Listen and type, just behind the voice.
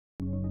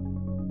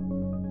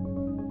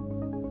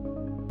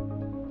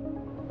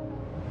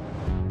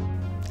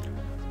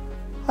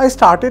I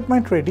started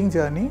my trading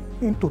journey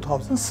in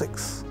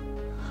 2006.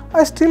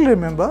 I still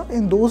remember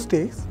in those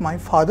days my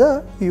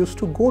father used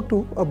to go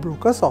to a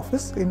broker's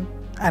office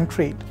and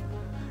trade.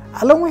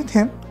 Along with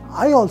him,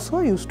 I also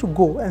used to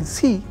go and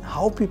see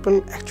how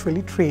people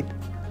actually trade.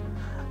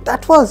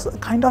 That was a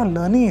kind of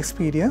learning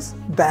experience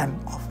than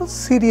of a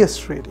serious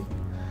trading.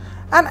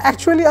 And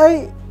actually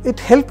it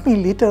helped me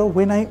later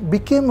when I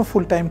became a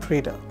full-time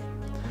trader.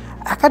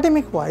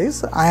 Academic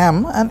wise, I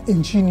am an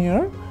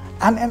engineer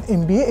and an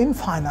MBA in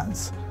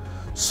finance.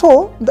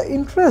 So the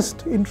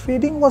interest in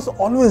trading was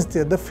always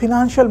there. The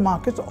financial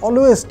markets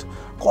always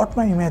caught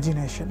my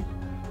imagination.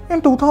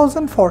 In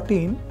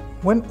 2014,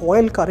 when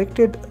oil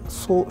corrected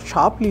so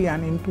sharply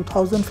and in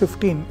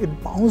 2015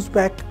 it bounced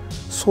back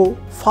so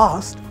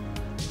fast,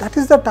 that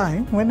is the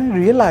time when I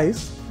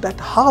realized that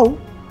how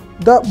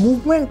the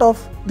movement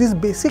of these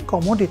basic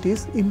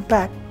commodities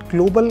impact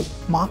global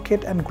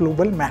market and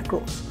global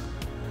macros.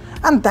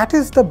 And that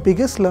is the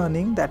biggest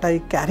learning that I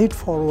carried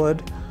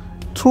forward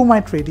through my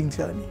trading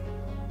journey.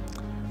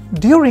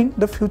 During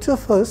the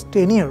FuturesFirst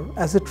tenure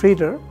as a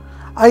trader,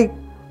 I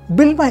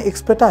built my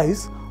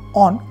expertise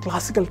on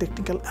classical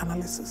technical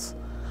analysis.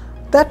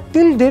 That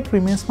till date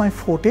remains my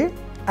forte,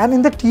 and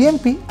in the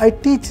TMP I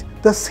teach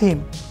the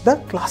same,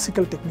 the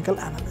classical technical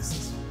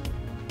analysis.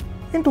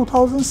 In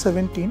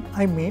 2017,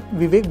 I met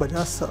Vivek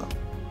Bajaj sir.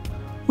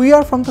 We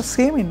are from the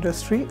same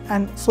industry,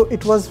 and so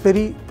it was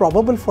very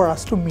probable for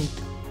us to meet.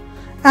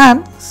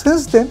 And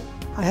since then,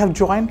 I have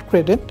joined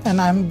Credit and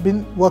I have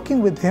been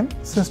working with him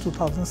since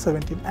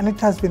 2017, and it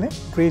has been a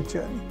great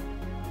journey.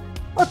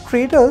 A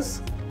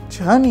trader's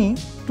journey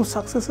to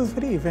success is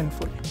very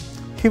eventful.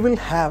 He will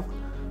have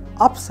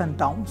ups and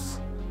downs.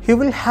 He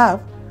will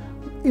have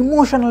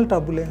emotional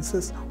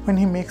turbulences when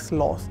he makes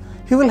loss.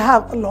 He will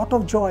have a lot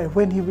of joy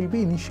when he will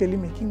be initially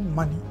making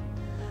money.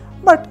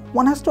 But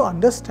one has to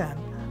understand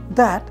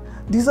that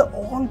these are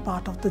all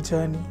part of the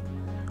journey.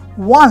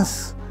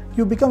 Once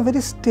you become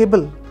very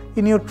stable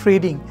in your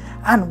trading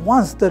and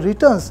once the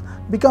returns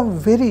become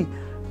very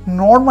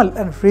normal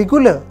and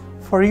regular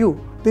for you,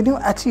 then you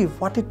achieve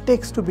what it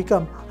takes to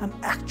become an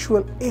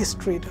actual ace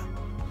trader.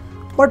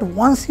 But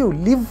once you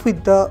live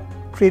with the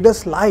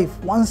trader's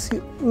life, once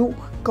you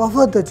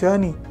cover the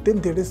journey, then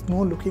there is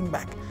no looking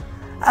back.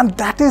 And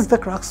that is the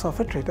crux of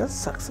a trader's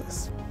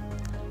success.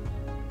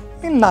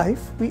 In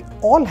life, we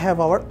all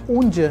have our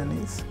own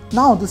journeys.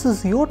 Now this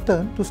is your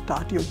turn to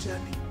start your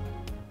journey.